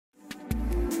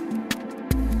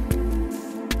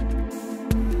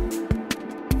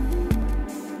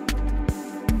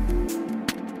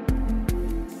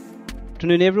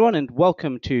afternoon, everyone, and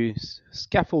welcome to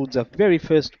Skaffold's very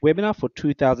first webinar for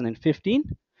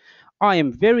 2015. I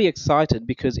am very excited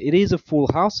because it is a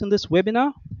full house in this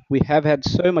webinar. We have had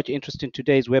so much interest in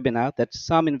today's webinar that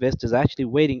some investors are actually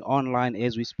waiting online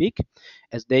as we speak,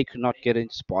 as they could not get a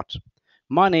spot.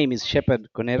 My name is Shepard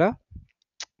Conera.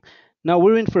 Now,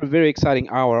 we're in for a very exciting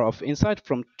hour of insight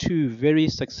from two very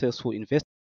successful investors.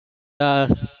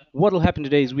 What will happen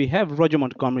today is we have Roger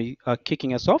Montgomery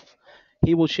kicking us off.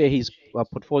 He will share his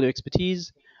portfolio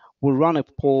expertise. We'll run a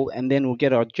poll, and then we'll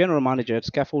get our general manager at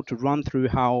Skaffold to run through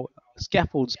how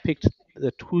Skaffold's picked the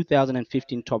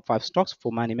 2015 top 5 stocks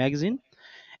for Money Magazine.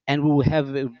 And we will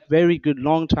have a very good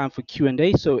long time for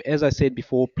Q&A. So as I said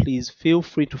before, please feel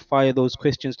free to fire those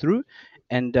questions through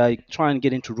and try and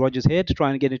get into Roger's head, try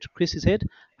and get into Chris's head.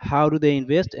 How do they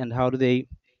invest and how do they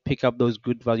pick up those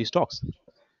good value stocks?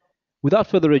 Without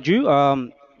further ado,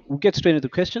 we'll get straight into the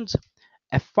questions.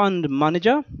 A fund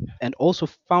manager and also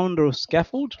founder of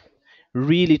Skaffold.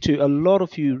 Really, to a lot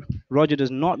of you, Roger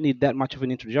does not need that much of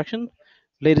an introduction.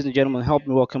 Ladies and gentlemen, help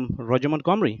me welcome Roger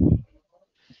Montgomery.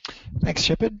 Thanks,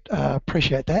 Shepard.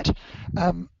 Appreciate that.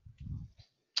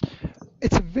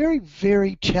 It's a very,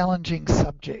 very challenging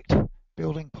subject,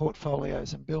 building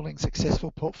portfolios and building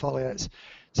successful portfolios.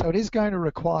 So it is going to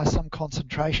require some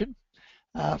concentration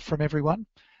from everyone.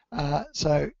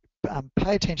 So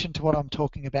pay attention to what I'm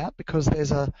talking about, because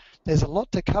there's a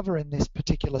lot to cover in this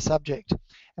particular subject,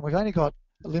 and we've only got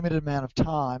a limited amount of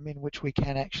time in which we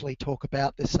can actually talk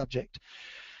about this subject.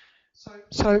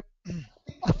 So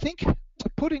I think, to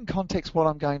put in context what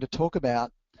I'm going to talk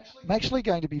about, I'm actually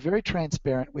going to be very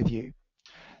transparent with you.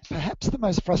 Perhaps the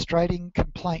most frustrating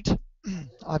complaint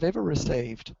I've ever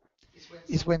received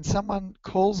is when someone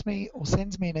calls me or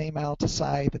sends me an email to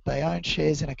say that they own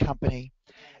shares in a company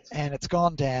and it's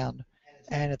gone down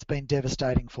and it's been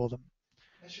devastating for them.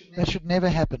 That should never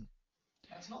happen.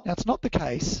 Now, it's not the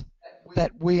case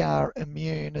that we are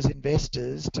immune as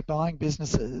investors to buying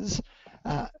businesses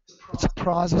that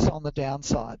surprise us on the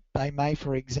downside. They may,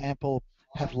 for example,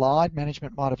 have lied.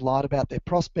 Management might have lied about their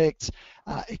prospects.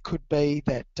 It could be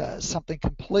that something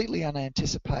completely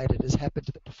unanticipated has happened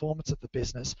to the performance of the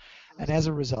business, and as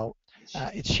a result,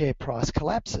 its share price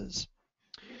collapses.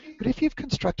 But if you've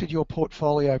constructed your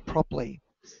portfolio properly,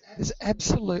 there's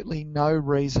absolutely no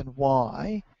reason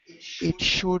why it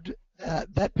should,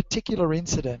 that particular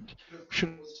incident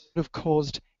should have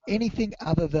caused anything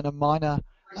other than a minor,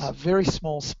 very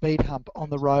small speed hump on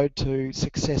the road to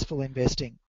successful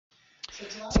investing.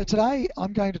 So today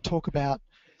I'm going to talk about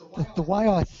the way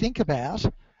I think about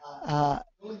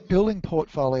building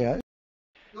portfolios.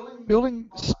 Building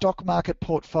stock market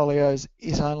portfolios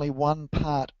is only one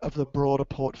part of the broader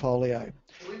portfolio.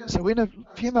 So in a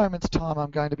few moments' time,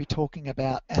 I'm going to be talking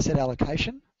about asset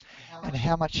allocation and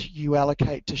how much you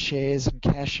allocate to shares and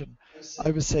cash and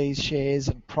overseas shares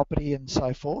and property and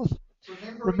so forth.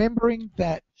 Remembering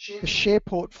that the share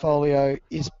portfolio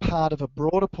is part of a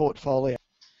broader portfolio.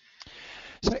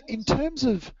 So in terms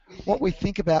of what we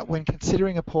think about when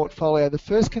considering a portfolio, the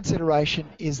first consideration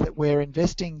is that we're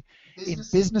investing in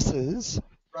businesses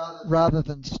rather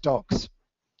than stocks.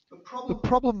 The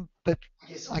problem that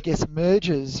I guess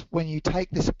emerges when you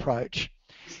take this approach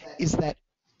is that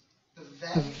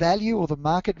the value or the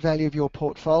market value of your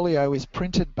portfolio is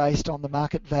printed based on the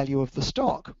market value of the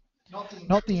stock,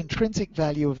 not the intrinsic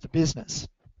value of the business.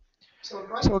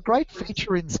 So a great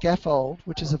feature in Skaffold,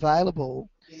 which is available,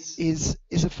 is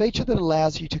a feature that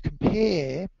allows you to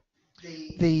compare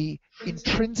the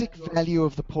intrinsic value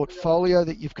of the portfolio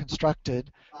that you've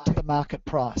constructed to the market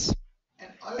price.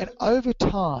 And over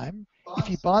time, if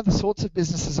you buy the sorts of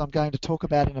businesses I'm going to talk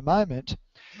about in a moment,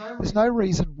 there's no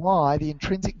reason why the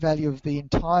intrinsic value of the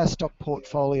entire stock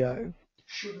portfolio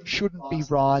shouldn't be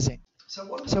rising.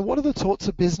 So what are the sorts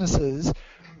of businesses,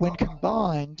 when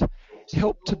combined,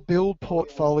 help to build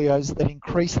portfolios that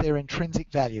increase their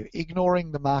intrinsic value,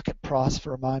 ignoring the market price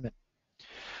for a moment?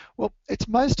 Well, it's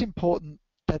most important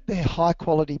that they're high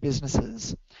quality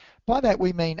businesses. By that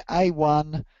we mean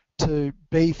A1 to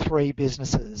B3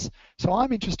 businesses. So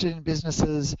I'm interested in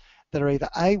businesses that are either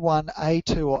A1,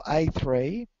 A2 or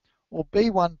A3, or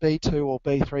B1, B2 or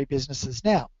B3 businesses.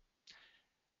 Now,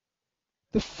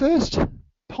 the first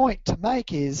point to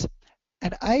make is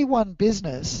an A1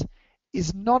 business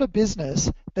is not a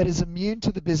business that is immune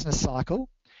to the business cycle.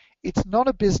 It's not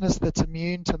a business that's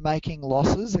immune to making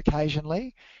losses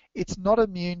occasionally. It's not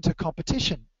immune to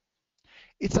competition.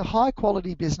 It's a high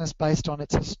quality business based on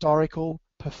its historical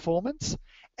performance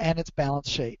and its balance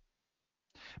sheet.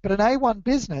 But an A1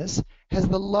 business has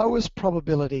the lowest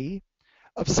probability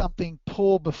of something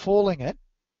poor befalling it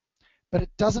but it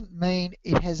doesn't mean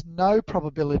it has no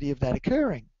probability of that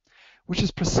occurring, which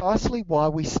is precisely why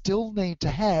we still need to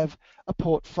have a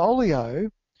portfolio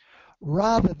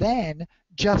rather than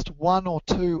just one or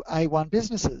two A1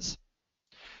 businesses.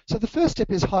 So the first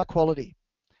step is high quality.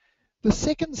 The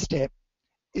second step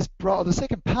is the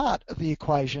second part of the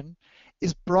equation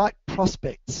is bright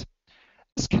prospects.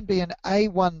 This can be an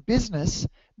A1 business,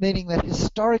 meaning that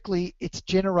historically it's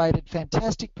generated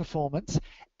fantastic performance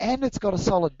and it's got a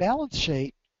solid balance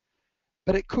sheet,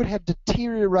 but it could have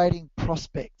deteriorating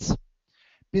prospects.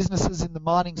 Businesses in the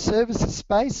mining services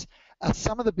space are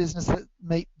some of the businesses that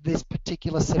meet this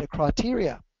particular set of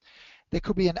criteria. There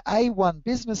could be an A1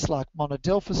 business like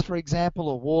Monadelphous, for example,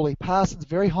 or Worley Parsons,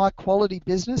 very high quality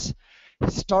business,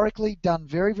 historically done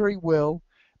very, very well,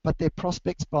 but their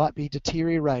prospects might be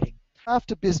deteriorating.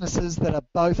 After businesses that are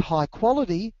both high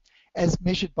quality, as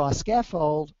measured by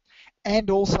Skaffold, and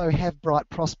also have bright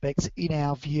prospects in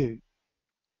our view.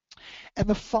 And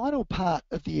the final part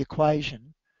of the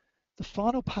equation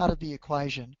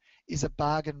is a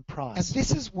bargain price. And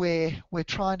this is where we're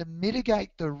trying to mitigate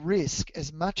the risk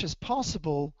as much as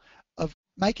possible of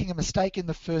making a mistake in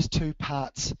the first two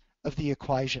parts of the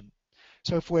equation.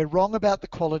 So if we're wrong about the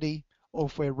quality or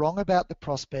if we're wrong about the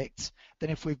prospects, then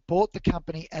if we've bought the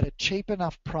company at a cheap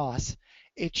enough price,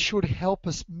 it should help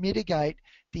us mitigate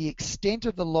the extent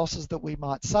of the losses that we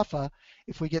might suffer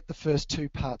if we get the first two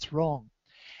parts wrong.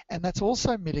 And that's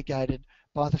also mitigated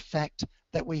by the fact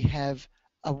that we have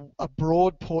a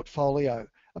broad portfolio,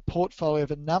 a portfolio of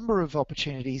a number of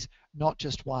opportunities, not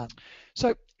just one.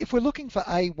 So if we're looking for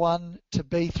A1 to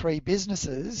B3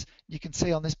 businesses, you can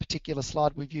see on this particular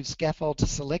slide we've used Skaffold to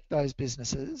select those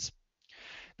businesses.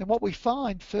 Then what we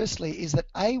find firstly is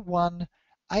that A1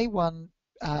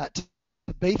 to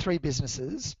B3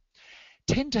 businesses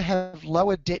tend to have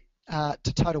lower debt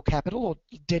to total capital or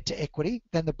debt to equity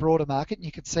than the broader market. And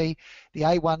you can see the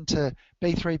A1 to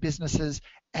B3 businesses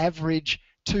average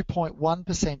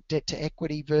 2.1% debt to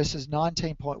equity versus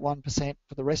 19.1%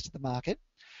 for the rest of the market.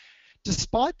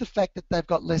 Despite the fact that they've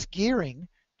got less gearing,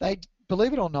 they,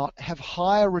 believe it or not, have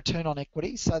higher return on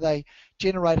equity. So they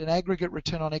generate an aggregate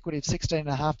return on equity of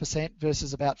 16.5%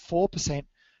 versus about 4%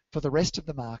 for the rest of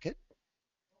the market.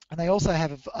 And they also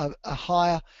have a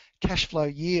higher cash flow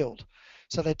yield.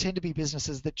 So they tend to be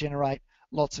businesses that generate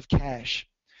lots of cash.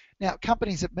 Now,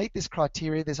 companies that meet this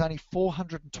criteria, there's only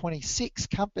 426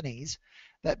 companies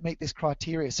that meet this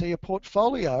criteria. So your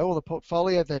portfolio, or the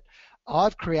portfolio that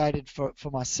I've created for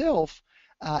myself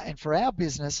and for our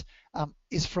business,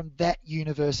 is from that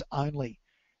universe only,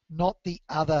 not the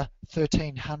other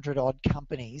 1,300 odd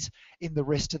companies in the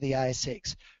rest of the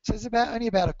ASX. So there's only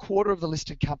about a quarter of the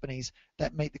listed companies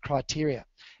that meet the criteria.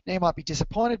 Now, you might be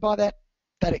disappointed by that.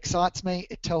 That excites me.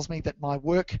 It tells me that my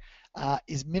work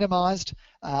is minimised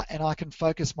and I can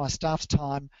focus my staff's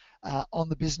time on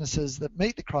the businesses that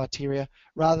meet the criteria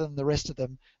rather than the rest of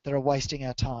them that are wasting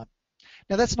our time.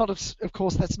 Now, that's not, of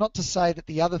course, that's not to say that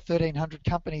the other 1,300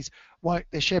 companies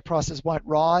their share prices won't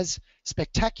rise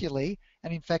spectacularly,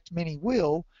 and in fact many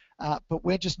will, but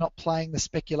we're just not playing the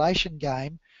speculation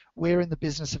game. We're in the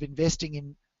business of investing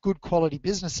in good quality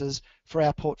businesses for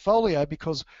our portfolio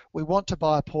because we want to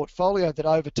buy a portfolio that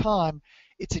over time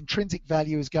its intrinsic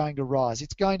value is going to rise.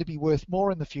 It's going to be worth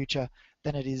more in the future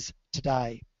than it is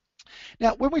today.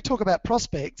 Now, when we talk about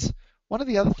prospects, one of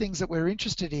the other things that we're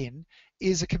interested in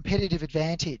is a competitive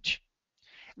advantage.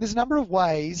 There's a number of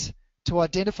ways to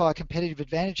identify competitive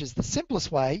advantages. The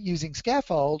simplest way, using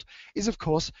Skaffold, is of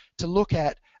course to look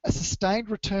at a sustained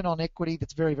return on equity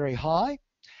that's very, very high,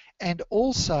 and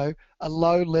also a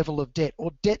low level of debt,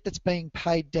 or debt that's being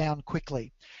paid down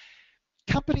quickly.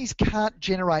 Companies can't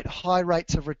generate high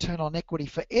rates of return on equity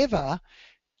forever,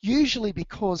 usually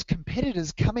because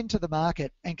competitors come into the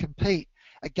market and compete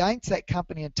against that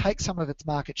company and take some of its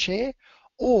market share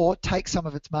or take some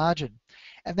of its margin.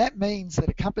 And that means that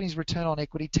a company's return on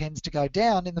equity tends to go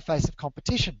down in the face of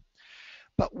competition.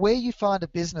 But where you find a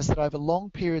business that over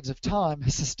long periods of time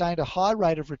has sustained a high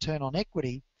rate of return on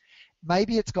equity,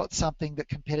 maybe it's got something that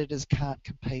competitors can't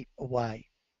compete away.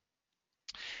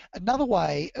 Another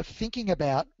way of thinking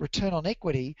about return on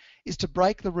equity is to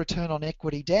break the return on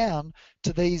equity down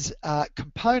to these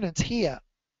components here.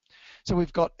 So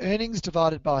we've got earnings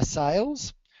divided by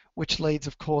sales, which leads,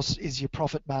 of course, is your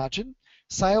profit margin.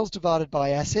 Sales divided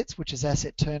by assets, which is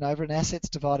asset turnover, and assets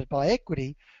divided by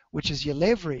equity, which is your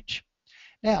leverage.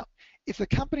 Now, if the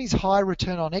company's high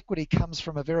return on equity comes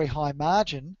from a very high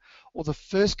margin, or the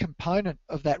first component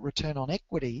of that return on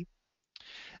equity,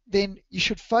 then you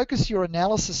should focus your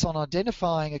analysis on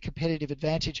identifying a competitive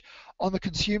advantage on the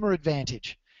consumer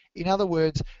advantage. In other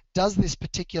words, does this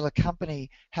particular company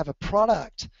have a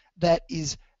product that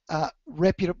is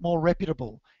more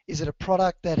reputable? Is it a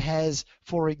product that has,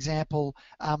 for example,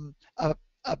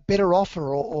 a better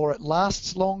offer, or it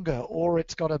lasts longer, or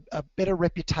it's got a better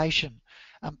reputation?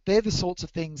 They're the sorts of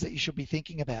things that you should be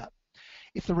thinking about.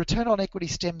 If the return on equity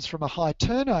stems from a high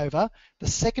turnover, the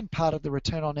second part of the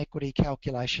return on equity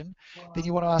calculation, then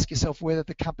you want to ask yourself whether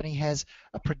the company has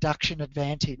a production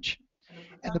advantage.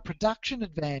 And the production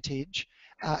advantage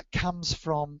comes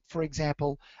from, for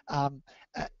example, I'll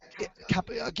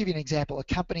give you an example. A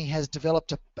company has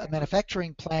developed a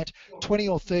manufacturing plant 20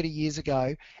 or 30 years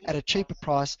ago at a cheaper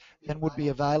price than would be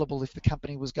available if the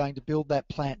company was going to build that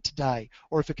plant today,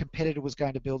 or if a competitor was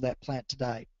going to build that plant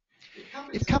today.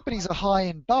 If companies are high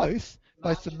in both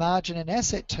the margin and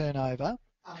asset turnover,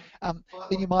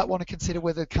 then you might want to consider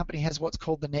whether the company has what's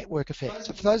called the network effect.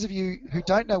 So for those of you who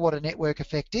don't know what a network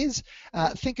effect is,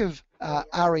 think of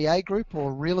REA Group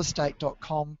or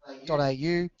realestate.com.au.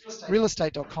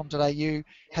 Realestate.com.au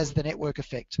has the network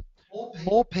effect.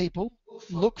 More people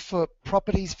look for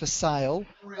properties for sale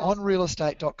on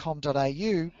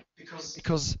realestate.com.au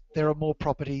because there are more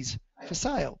properties for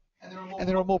sale. And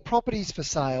there are more properties for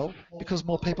sale because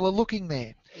more people are looking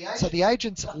there. So the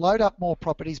agents load up more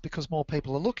properties because more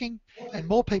people are looking, and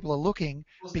more people are looking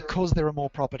because there are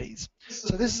more properties.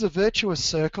 So this is a virtuous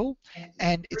circle,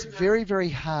 and it's very, very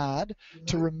hard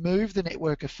to remove the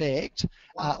network effect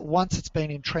once it's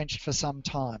been entrenched for some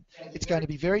time. It's going to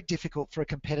be very difficult for a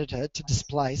competitor to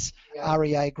displace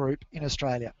REA Group in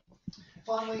Australia.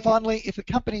 Finally, if a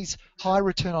company's high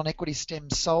return on equity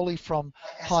stems solely from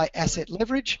high asset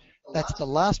leverage, that's the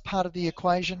last part of the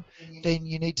equation, then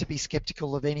you need to be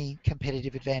skeptical of any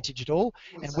competitive advantage at all.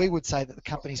 And we would say that the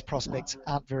company's prospects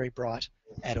aren't very bright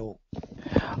at all.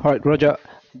 All right, Roger,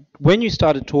 when you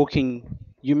started talking,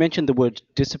 you mentioned the word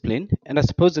discipline. And I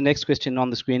suppose the next question on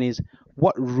the screen is,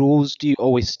 what rules do you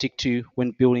always stick to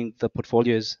when building the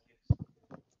portfolios?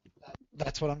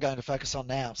 That's what I'm going to focus on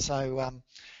now. So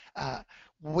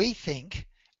we think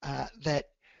that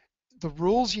the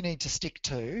rules you need to stick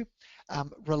to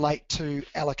relate to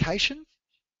allocation.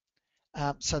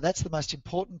 So that's the most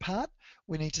important part.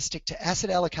 We need to stick to asset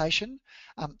allocation.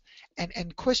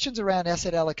 And questions around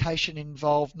asset allocation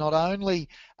involve not only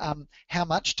how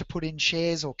much to put in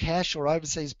shares or cash or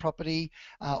overseas property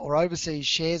or overseas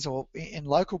shares or in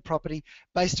local property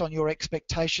based on your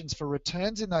expectations for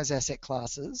returns in those asset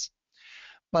classes,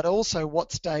 but also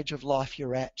what stage of life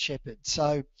you're at, Shepard.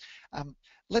 So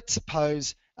let's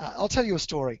suppose, I'll tell you a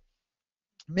story.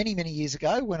 Many, many years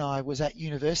ago when I was at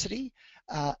university,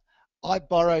 I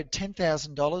borrowed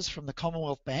 $10,000 from the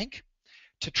Commonwealth Bank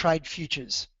to trade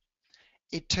futures.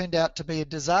 It turned out to be a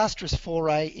disastrous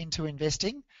foray into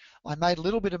investing. I made a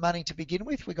little bit of money to begin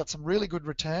with. We got some really good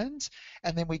returns,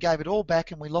 and then we gave it all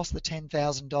back and we lost the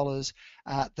 $10,000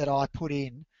 that I put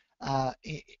in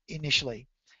initially.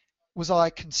 Was I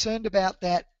concerned about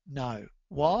that? No.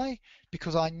 Why?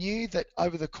 Because I knew that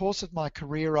over the course of my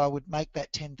career, I would make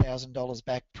that $10,000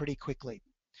 back pretty quickly.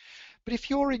 But if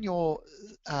you're in your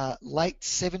late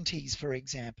 70s, for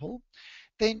example,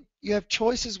 then you have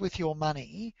choices with your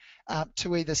money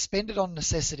to either spend it on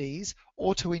necessities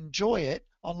or to enjoy it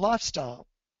on lifestyle.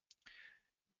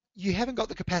 You haven't got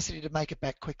the capacity to make it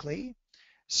back quickly,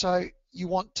 so you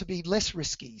want to be less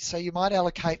risky. So you might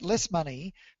allocate less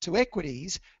money to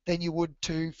equities than you would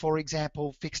to, for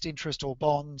example, fixed interest or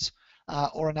bonds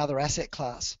or another asset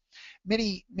class.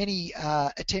 Many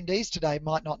attendees today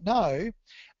might not know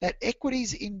that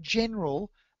equities in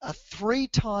general are 3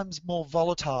 times more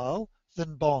volatile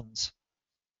than bonds.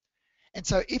 And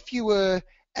so if you were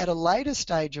at a later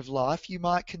stage of life, you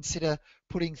might consider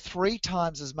putting 3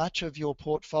 times as much of your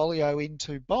portfolio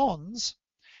into bonds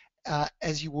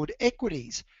as you would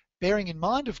equities, bearing in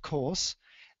mind, of course,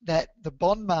 that the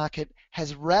bond market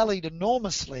has rallied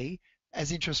enormously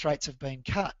as interest rates have been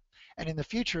cut. And in the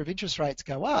future, if interest rates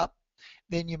go up,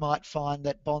 then you might find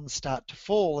that bonds start to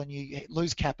fall and you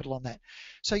lose capital on that.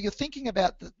 So you're thinking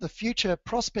about the future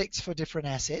prospects for different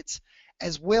assets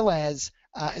as well as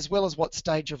what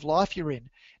stage of life you're in.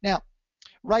 Now,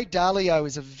 Ray Dalio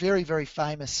is a very, very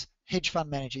famous hedge fund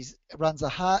manager. He runs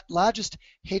the largest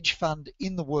hedge fund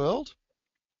in the world,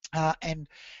 and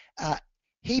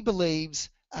he believes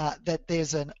that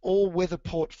there's an all-weather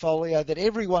portfolio that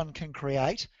everyone can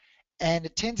create, and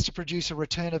it tends to produce a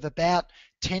return of about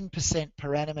 10%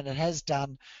 per annum, and it has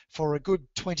done for a good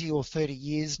 20 or 30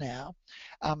 years now.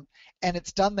 And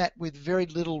it's done that with very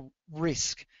little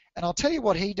risk. And I'll tell you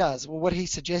what he does, or what he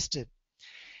suggested.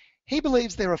 He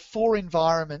believes there are 4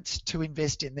 environments to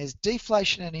invest in. There's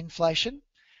deflation and inflation,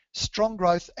 strong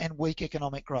growth and weak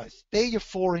economic growth. They're your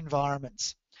four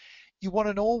environments. You want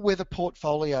an all-weather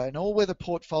portfolio. An all-weather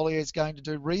portfolio is going to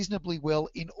do reasonably well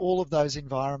in all of those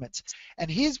environments.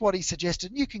 And here's what he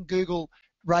suggested. You can Google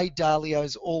Ray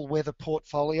Dalio's all-weather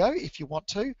portfolio if you want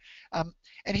to.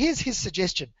 And here's his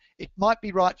suggestion. It might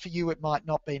be right for you, it might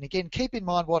not be. And again, keep in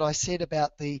mind what I said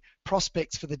about the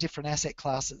prospects for the different asset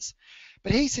classes.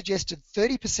 But he suggested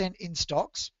 30% in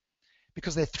stocks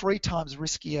because they're 3 times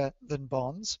riskier than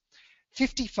bonds,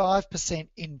 55%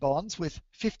 in bonds with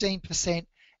 15%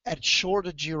 at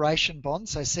shorter duration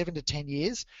bonds, so 7 to 10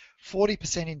 years,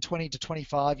 40% in 20 to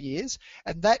 25 years,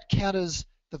 and that counters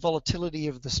the volatility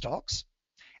of the stocks.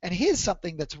 And here's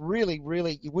something that's really,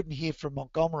 you wouldn't hear from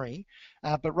Montgomery,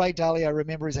 but Ray Dalio,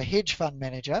 remember, is a hedge fund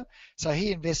manager, so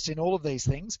he invests in all of these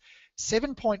things,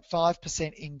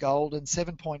 7.5% in gold and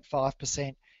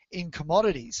 7.5% in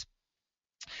commodities.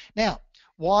 Now,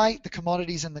 why the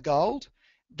commodities and the gold?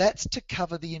 That's to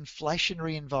cover the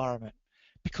inflationary environment.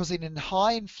 Because in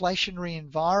high inflationary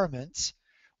environments,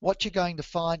 what you're going to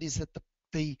find is that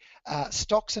the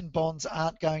stocks and bonds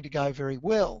aren't going to go very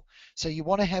well. So you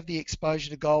want to have the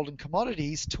exposure to gold and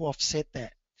commodities to offset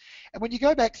that. And when you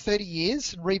go back 30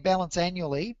 years and rebalance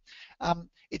annually,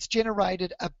 it's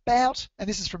generated about, and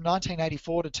this is from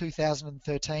 1984 to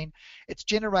 2013, it's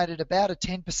generated about a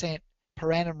 10%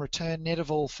 per annum return net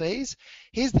of all fees.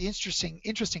 Here's the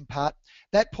interesting part.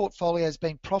 That portfolio has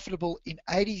been profitable in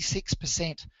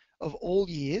 86% of all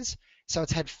years. So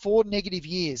it's had 4 negative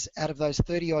years out of those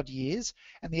 30 odd years,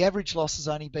 and the average loss has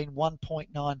only been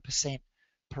 1.9%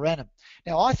 per annum.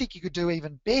 Now, I think you could do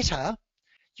even better.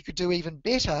 You could do even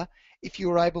better if you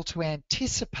were able to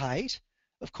anticipate,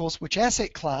 of course, which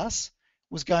asset class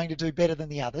was going to do better than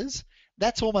the others.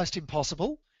 That's almost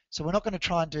impossible. So we're not going to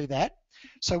try and do that.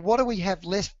 So what do we have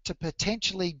left to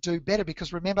potentially do better?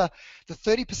 Because remember, the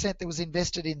 30% that was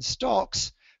invested in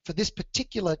stocks for this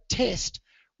particular test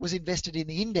was invested in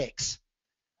the index.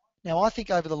 Now, I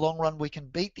think over the long run, we can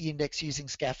beat the index using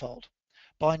Skaffold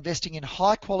by investing in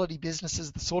high quality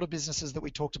businesses, the sort of businesses that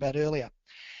we talked about earlier.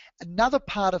 Another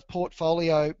part of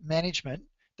portfolio management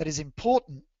that is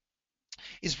important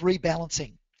is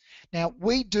rebalancing. Now,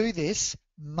 we do this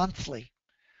monthly.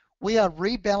 We are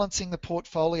rebalancing the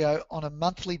portfolio on a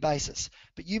monthly basis,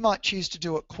 but you might choose to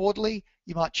do it quarterly,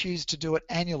 you might choose to do it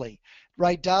annually.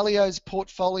 Ray Dalio's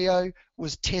portfolio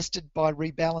was tested by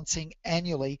rebalancing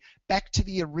annually back to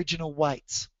the original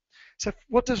weights. So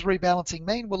what does rebalancing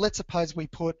mean? Well, let's suppose we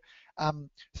put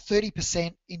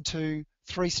 30% into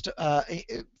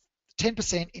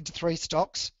 10% into 3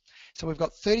 stocks. So we've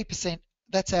got 30%.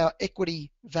 That's our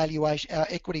equity valuation, our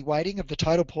equity weighting of the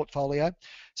total portfolio.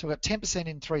 So we've got 10%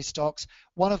 in 3 stocks,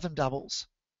 one of them doubles.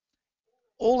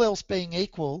 All else being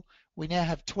equal, we now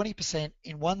have 20%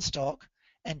 in one stock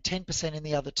and 10% in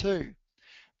the other 2.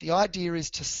 The idea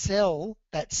is to sell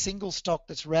that single stock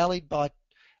that's rallied by,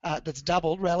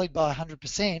 rallied by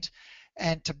 100%,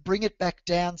 and to bring it back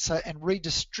down and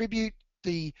redistribute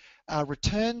the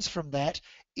returns from that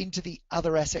into the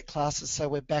other asset classes. So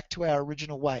we're back to our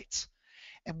original weights.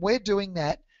 And we're doing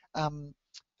that on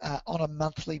a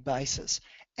monthly basis.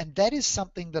 And that is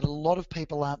something that a lot of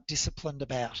people aren't disciplined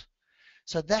about.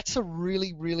 So that's a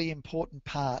really important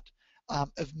part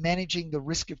of managing the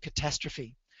risk of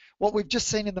catastrophe. What we've just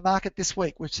seen in the market this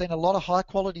week, we've seen a lot of high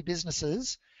quality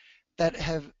businesses that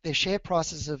have their share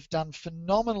prices have done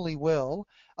phenomenally well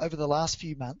over the last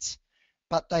few months,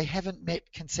 but they haven't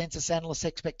met consensus analyst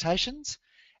expectations,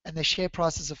 and their share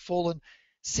prices have fallen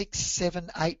 6, 7,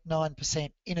 8,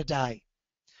 9% in a day.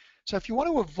 So if you want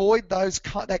to avoid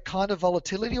that kind of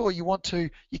volatility, or you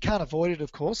can't avoid it,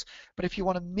 of course, but if you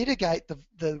want to mitigate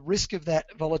the risk of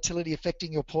that volatility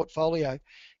affecting your portfolio,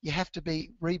 you have to be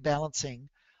rebalancing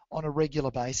on a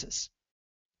regular basis.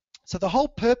 So the whole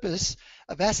purpose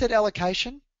of asset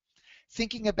allocation,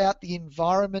 thinking about the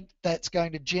environment that's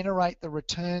going to generate the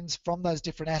returns from those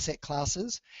different asset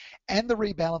classes, and the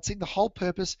rebalancing, the whole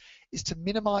purpose is to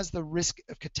minimize the risk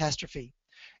of catastrophe.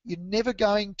 You're never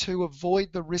going to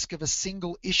avoid the risk of a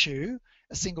single issue,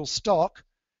 a single stock,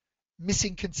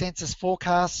 missing consensus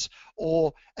forecasts,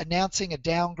 or announcing a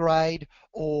downgrade,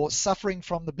 or suffering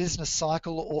from the business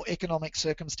cycle or economic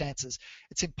circumstances.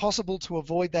 It's impossible to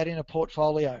avoid that in a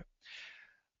portfolio.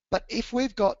 But if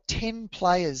we've got 10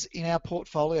 players in our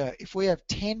portfolio, if we have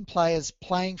 10 players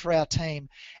playing for our team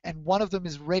and one of them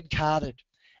is red carded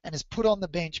and is put on the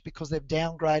bench because they've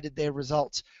downgraded their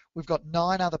results, we've got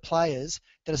 9 other players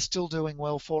that are still doing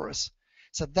well for us.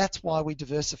 So that's why we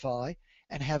diversify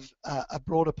and have a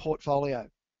broader portfolio.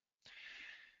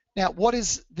 Now,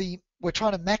 we're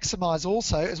trying to maximize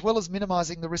also, as well as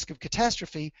minimizing the risk of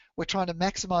catastrophe, we're trying to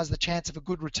maximize the chance of a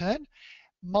good return.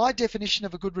 My definition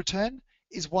of a good return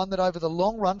is one that over the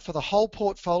long run for the whole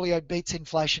portfolio beats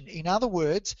inflation. In other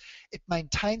words, it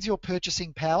maintains your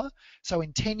purchasing power. So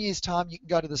in 10 years' time, you can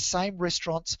go to the same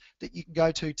restaurants that you can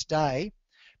go to today.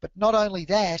 But not only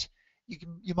that,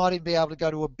 you might even be able to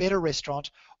go to a better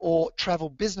restaurant or travel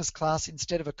business class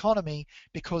instead of economy,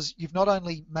 because you've not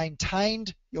only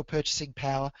maintained your purchasing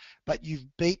power, but you've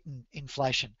beaten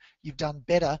inflation. You've done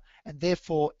better and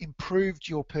therefore improved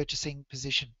your purchasing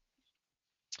position.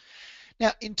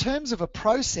 Now, in terms of a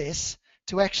process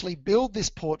to actually build this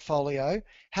portfolio,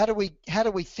 how do we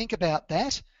think about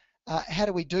that? How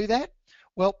do we do that?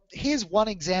 Well, here's one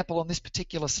example on this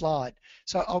particular slide.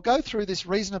 So I'll go through this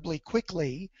reasonably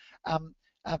quickly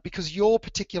because your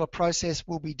particular process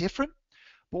will be different.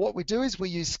 But what we do is we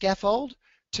use Skaffold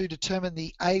to determine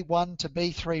the A1 to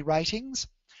B3 ratings.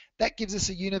 That gives us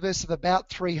a universe of about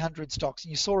 300 stocks. And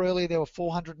you saw earlier there were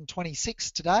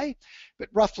 426 today, but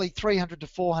roughly 300 to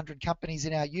 400 companies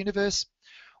in our universe.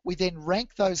 We then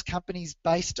rank those companies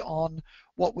based on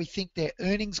what we think their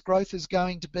earnings growth is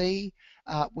going to be.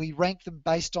 We rank them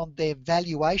based on their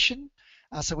valuation.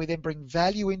 So we then bring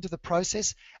value into the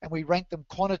process and we rank them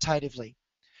quantitatively.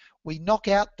 We knock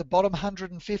out the bottom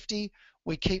 150,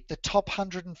 we keep the top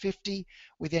 150,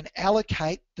 we then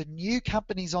allocate the new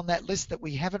companies on that list that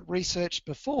we haven't researched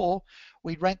before,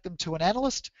 we rank them to an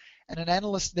analyst, and an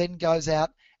analyst then goes out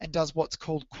and does what's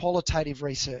called qualitative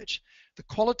research. The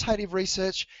qualitative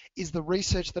research is the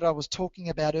research that I was talking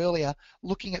about earlier,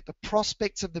 looking at the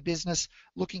prospects of the business,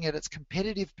 looking at its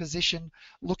competitive position,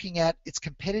 looking at its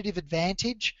competitive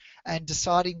advantage, and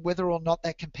deciding whether or not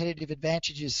that competitive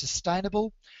advantage is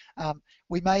sustainable.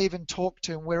 We may even talk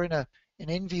to, and we're in an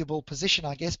enviable position,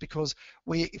 I guess, because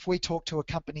if we talk to a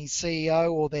company's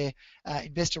CEO or their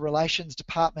investor relations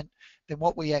department, then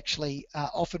what we actually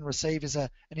often receive is an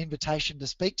invitation to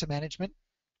speak to management.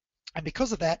 And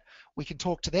because of that, we can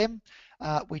talk to them.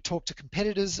 We talk to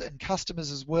competitors and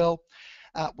customers as well.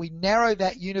 We narrow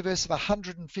that universe of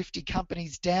 150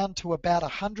 companies down to about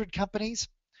 100 companies.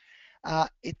 Or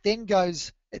there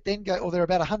are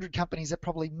about 100 companies that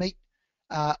probably meet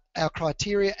our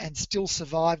criteria and still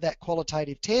survive that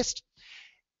qualitative test.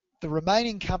 The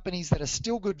remaining companies that are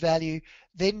still good value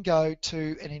then go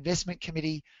to an investment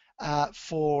committee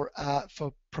for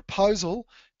proposal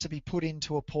to be put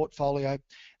into a portfolio.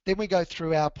 Then we go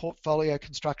through our portfolio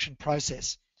construction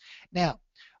process. Now,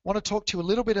 I want to talk to you a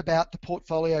little bit about the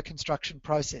portfolio construction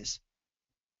process.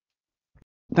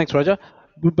 Thanks, Roger.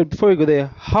 But before we go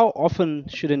there, how often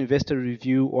should an investor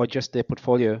review or adjust their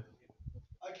portfolio?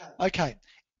 Okay.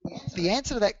 The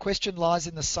answer to that question lies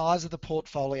in the size of the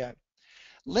portfolio.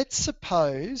 Let's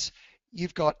suppose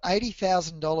you've got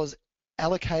 $80,000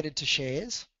 allocated to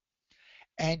shares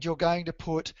and you're going to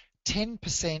put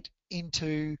 10%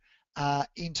 into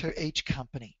each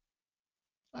company.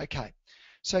 Okay,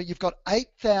 so you've got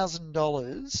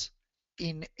 $8,000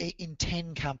 in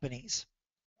 10 companies.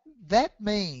 That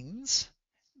means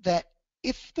that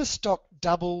if the stock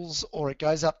doubles or it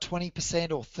goes up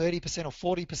 20% or 30%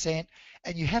 or 40%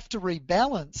 and you have to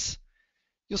rebalance,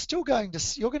 you're going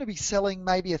to be selling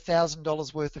maybe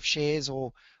 $1,000 worth of shares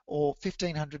or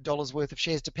 $1,500 worth of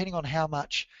shares, depending on how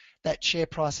much that share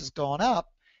price has gone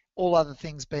up, all other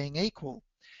things being equal.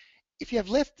 If you have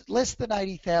less than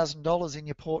 $80,000 in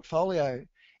your portfolio,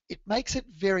 it makes it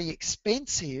very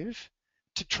expensive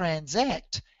to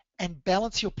transact and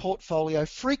balance your portfolio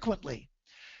frequently.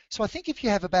 So I think if you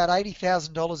have about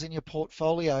 $80,000 in your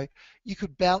portfolio, you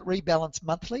could rebalance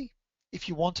monthly if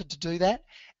you wanted to do that,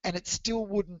 and it still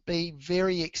wouldn't be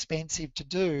very expensive to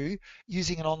do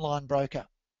using an online broker.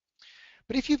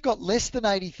 But if you've got less than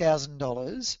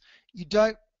 $80,000, you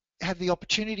don't have the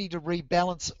opportunity to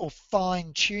rebalance or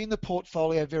fine-tune the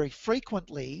portfolio very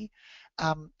frequently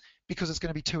because it's going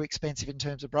to be too expensive in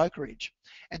terms of brokerage.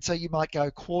 And so you might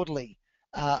go quarterly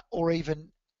or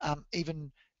even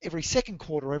every second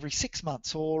quarter or every 6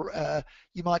 months, or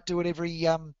you might do it every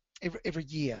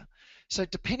year. So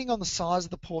depending on the size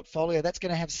of the portfolio, that's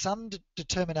going to have some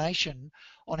determination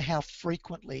on how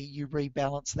frequently you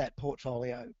rebalance that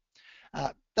portfolio.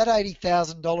 That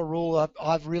 $80,000 rule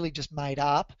I've really just made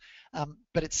up,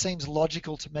 but it seems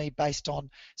logical to me based on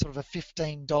sort of a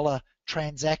 $15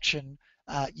 transaction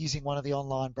using one of the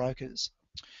online brokers.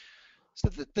 So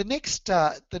the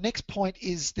next point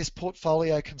is this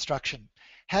portfolio construction.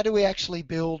 How do we actually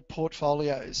build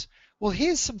portfolios? Well,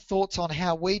 here's some thoughts on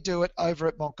how we do it over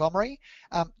at Montgomery.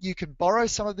 You can borrow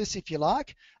some of this if you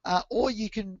like, or you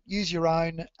can use your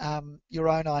own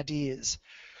ideas.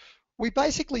 We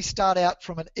basically start out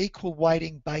from an equal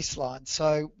weighting baseline.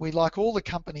 So we like all the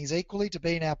companies equally to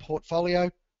be in our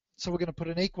portfolio. So we're going to put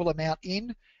an equal amount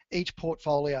in each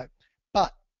portfolio.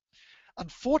 But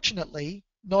unfortunately,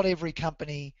 not every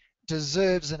company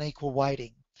deserves an equal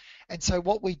weighting. And so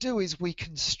what we do is we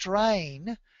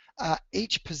constrain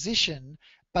each position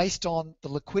based on the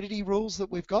liquidity rules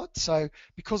that we've got. So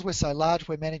because we're so large,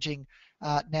 we're managing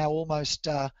now almost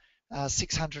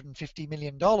 $650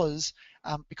 million.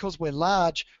 Because we're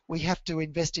large, we have to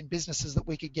invest in businesses that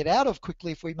we could get out of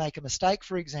quickly if we make a mistake,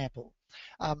 for example.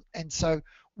 And so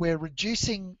we're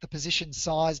reducing the position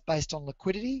size based on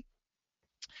liquidity.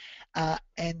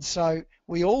 And so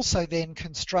we also then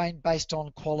constrain based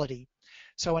on quality.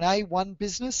 So an A1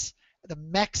 business, the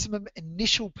maximum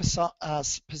initial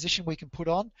position we can put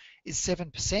on is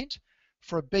 7%.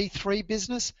 For a B3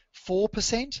 business,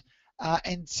 4%.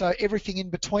 And so everything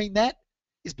in between that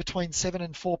is between 7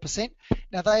 and 4%.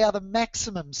 Now they are the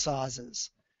maximum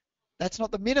sizes. That's not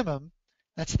the minimum,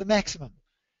 that's the maximum.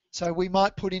 So we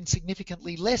might put in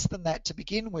significantly less than that to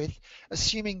begin with,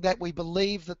 assuming that we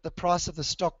believe that the price of the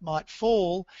stock might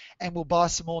fall and we'll buy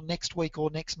some more next week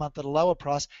or next month at a lower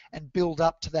price and build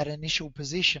up to that initial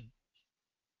position.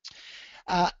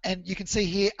 And you can see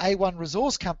here, A1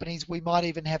 resource companies, we might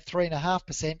even have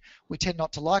 3.5%. We tend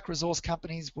not to like resource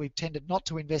companies. We've tended not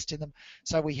to invest in them,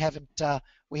 so we haven't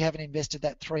invested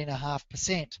that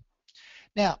 3.5%.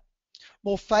 Now,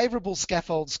 more favourable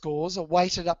Skaffold scores are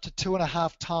weighted up to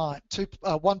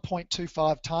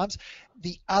 1.25 times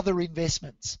the other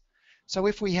investments. So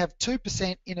if we have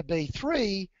 2% in a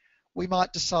B3, we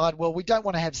might decide, well, we don't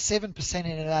want to have 7% in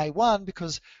an A1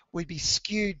 because we'd be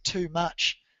skewed too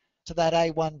much to that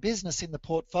A1 business in the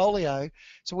portfolio.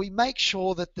 So we make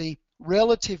sure that the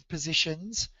relative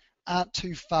positions aren't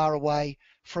too far away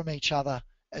from each other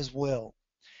as well.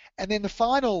 And then the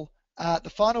final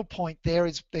point there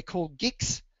is they're called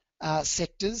GICS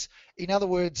sectors. In other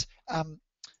words,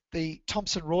 the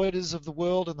Thomson Reuters of the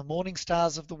world and the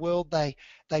Morningstars of the world, they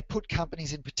put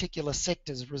companies in particular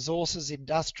sectors, resources,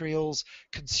 industrials,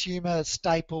 consumer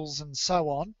staples, and so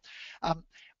on.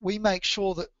 We make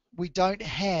sure that we don't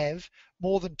have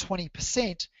more than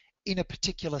 20% in a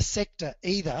particular sector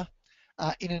either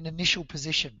in an initial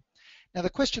position. Now, the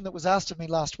question that was asked of me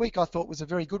last week I thought was a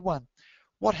very good one.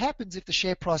 What happens if the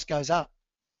share price goes up?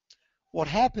 What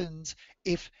happens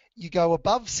if you go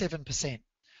above 7%?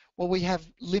 Well, we have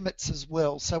limits as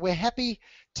well. So we're happy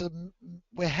to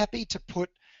put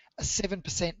a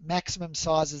 7% maximum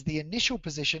size as the initial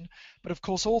position, but of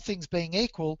course, all things being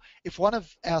equal, if one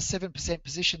of our 7%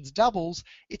 positions doubles,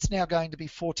 it's now going to be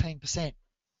 14%.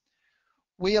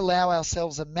 We allow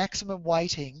ourselves a maximum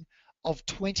weighting of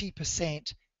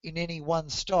 20% in any one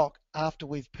stock after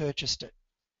we've purchased it.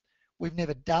 We've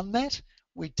never done that.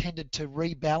 We tended to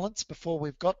rebalance before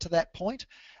we've got to that point,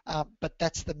 but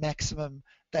that's the maximum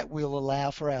that we'll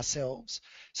allow for ourselves.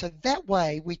 So that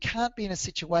way we can't be in a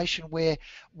situation where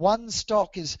one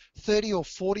stock is 30 or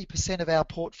 40% of our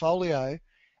portfolio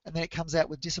and then it comes out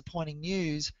with disappointing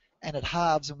news and it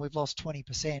halves and we've lost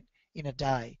 20% in a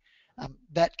day.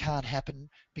 That can't happen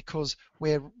because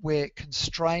we're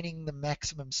constraining the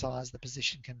maximum size the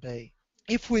position can be.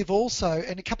 If we've also,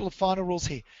 and a couple of final rules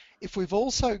here, if we've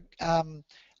also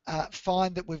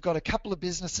find that we've got a couple of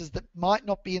businesses that might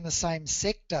not be in the same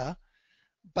sector,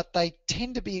 but they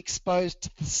tend to be exposed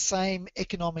to the same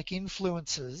economic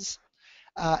influences,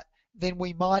 then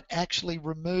we might actually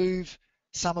remove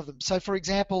some of them. So for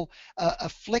example, a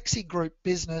flexi group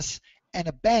business and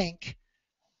a bank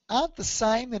aren't the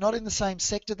same, they're not in the same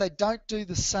sector, they don't do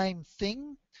the same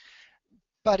thing,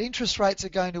 but interest rates are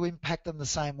going to impact them the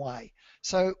same way.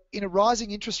 So in a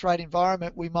rising interest rate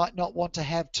environment, we might not want to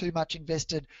have too much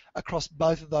invested across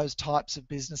both of those types of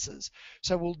businesses.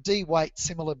 So we'll de-weight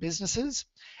similar businesses.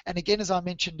 And again, as I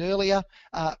mentioned earlier,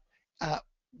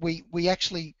 we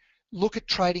actually look at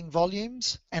trading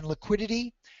volumes and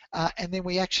liquidity, and then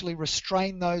we actually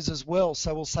restrain those as well.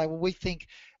 So we'll say, well,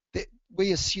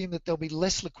 we assume that there'll be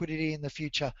less liquidity in the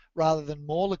future rather than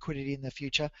more liquidity in the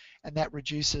future, and that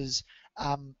reduces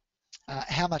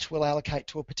how much we'll allocate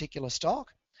to a particular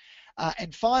stock.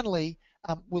 And finally,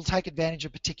 we'll take advantage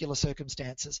of particular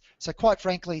circumstances. So quite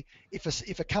frankly,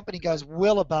 if a company goes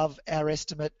well above our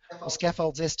estimate or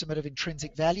Skaffold's estimate of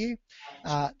intrinsic value,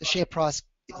 the share price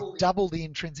is double the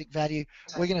intrinsic value,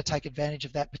 we're going to take advantage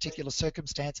of that particular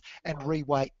circumstance and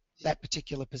reweight that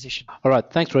particular position. All right,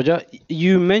 thanks, Roger.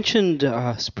 You mentioned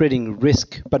spreading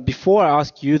risk, but before I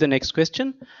ask you the next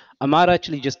question, I might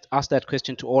actually just ask that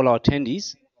question to all our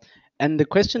attendees. And the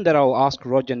question that I'll ask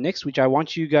Roger next, which I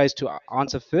want you guys to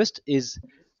answer first, is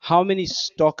How many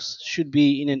stocks should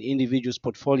be in an individual's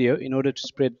portfolio in order to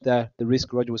spread the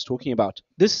risk Roger was talking about?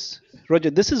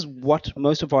 Roger, this is what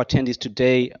most of our attendees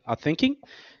today are thinking.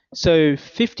 So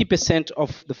 50%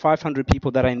 of the 500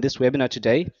 people that are in this webinar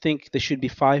today think there should be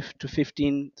 5 to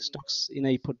 15 stocks in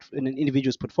an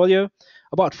individual's portfolio.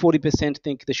 About 40%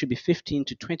 think there should be 15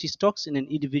 to 20 stocks in an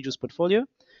individual's portfolio.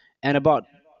 And about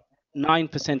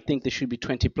 9% think there should be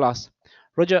 20 plus.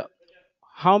 Roger,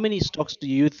 how many stocks do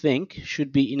you think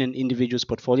should be in an individual's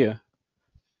portfolio?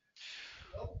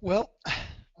 Well,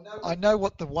 I know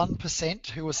what the 1%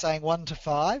 who are saying 1 to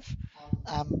 5,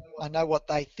 I know what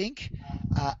they think.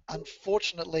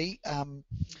 Unfortunately,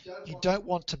 you don't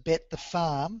want to bet the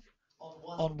farm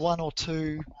on one or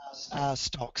two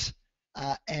stocks.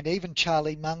 And even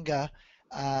Charlie Munger,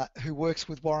 who works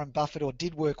with Warren Buffett or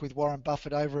did work with Warren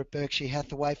Buffett over at Berkshire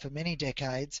Hathaway for many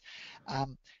decades,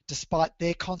 despite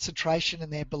their concentration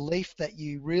and their belief that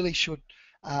you really should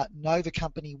know the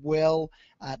company well,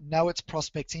 know its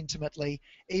prospects intimately,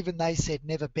 even they said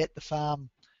never bet the farm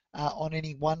on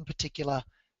any one particular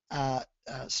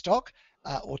stock,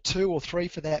 or two or three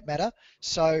for that matter.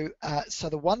 So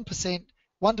the 1%,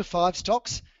 1 to 5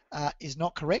 stocks is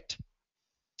not correct.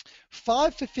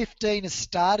 5 for 15 is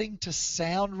starting to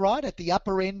sound right. At the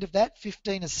upper end of that,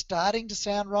 15 is starting to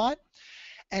sound right.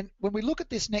 And when we look at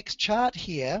this next chart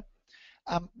here,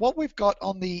 what we've got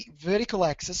on the vertical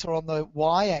axis or on the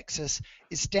y-axis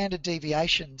is standard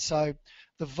deviation. So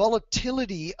the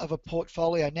volatility of a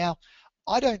portfolio. Now,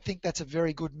 I don't think that's a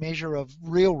very good measure of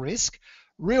real risk.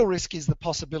 Real risk is the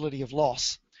possibility of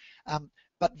loss.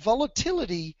 But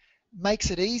volatility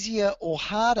makes it easier or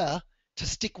harder to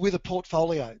stick with a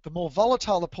portfolio. The more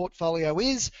volatile the portfolio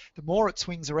is, the more it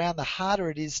swings around, the harder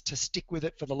it is to stick with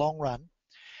it for the long run.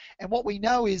 And what we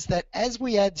know is that as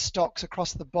we add stocks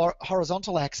across the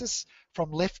horizontal axis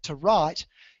from left to right,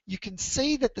 you can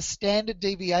see that the standard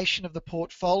deviation of the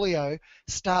portfolio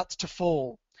starts to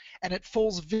fall. And it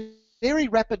falls very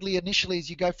rapidly initially as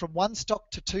you go from one stock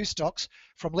to two stocks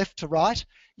from left to right.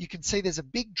 You can see there's a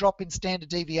big drop in standard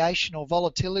deviation or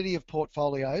volatility of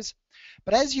portfolios.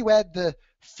 But as you add the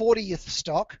 40th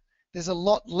stock, there's a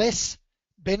lot less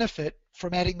benefit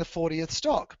from adding the 40th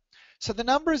stock. So the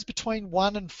number is between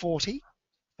 1 and 40,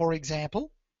 for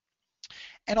example.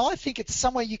 And I think it's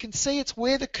somewhere, you can see it's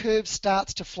where the curve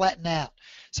starts to flatten out.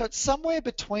 So it's somewhere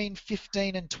between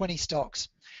 15 and 20 stocks.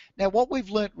 Now, what we've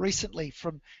learnt recently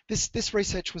from this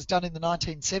research was done in the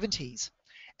 1970s,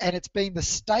 and it's been the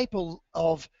staple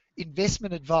of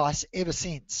investment advice ever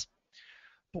since.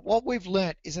 But what we've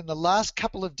learnt is in the last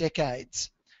couple of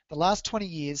decades, the last 20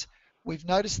 years, we've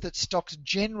noticed that stocks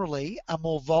generally are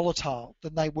more volatile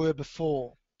than they were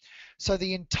before. So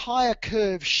the entire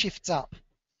curve shifts up.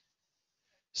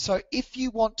 So if you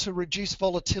want to reduce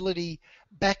volatility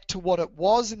back to what it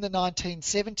was in the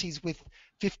 1970s with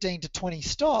 15 to 20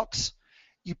 stocks,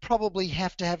 you probably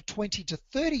have to have 20 to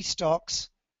 30 stocks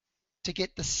to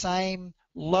get the same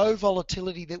low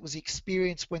volatility that was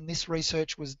experienced when this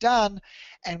research was done,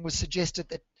 and was suggested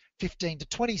that 15 to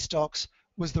 20 stocks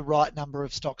was the right number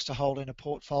of stocks to hold in a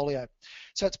portfolio.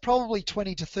 So it's probably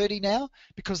 20 to 30 now,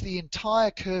 because the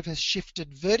entire curve has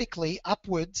shifted vertically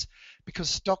upwards because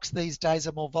stocks these days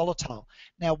are more volatile.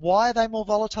 Now, why are they more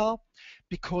volatile?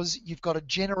 Because you've got a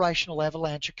generational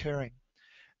avalanche occurring.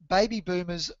 Baby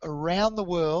boomers around the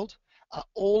world are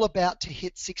all about to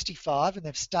hit 65, and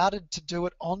they've started to do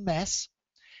it en masse.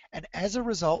 And as a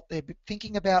result, they're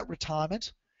thinking about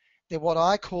retirement. They're what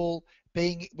I call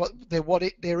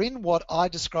they're in what I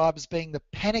describe as being the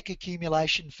panic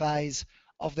accumulation phase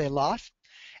of their life.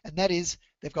 And that is,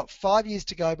 they've got 5 years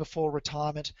to go before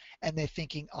retirement, and they're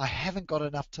thinking, I haven't got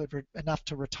enough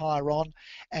to retire on,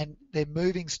 and they're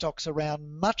moving stocks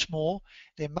around much more.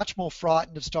 They're much more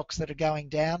frightened of stocks that are going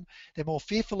down. They're more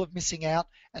fearful of missing out,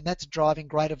 and that's driving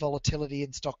greater volatility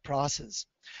in stock prices.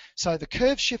 So the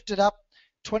curve shifted up.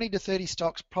 20 to 30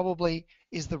 stocks probably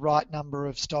is the right number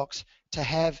of stocks to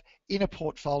have in a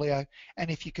portfolio.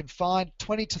 And if you can find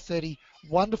 20 to 30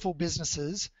 wonderful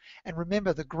businesses, and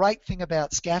remember, the great thing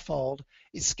about Skaffold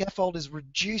is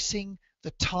reducing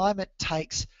the time it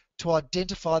takes to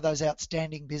identify those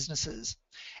outstanding businesses.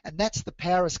 And that's the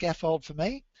power of Skaffold for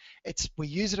me. We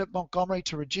use it at Montgomery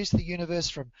to reduce the universe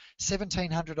from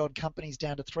 1,700 odd companies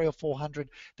down to 300 or 400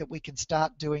 that we can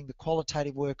start doing the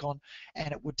qualitative work on,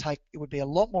 and it would be a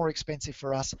lot more expensive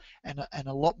for us and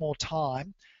a lot more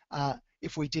time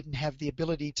if we didn't have the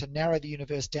ability to narrow the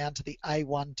universe down to the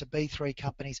A1 to B3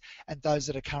 companies and those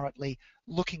that are currently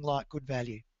looking like good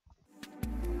value.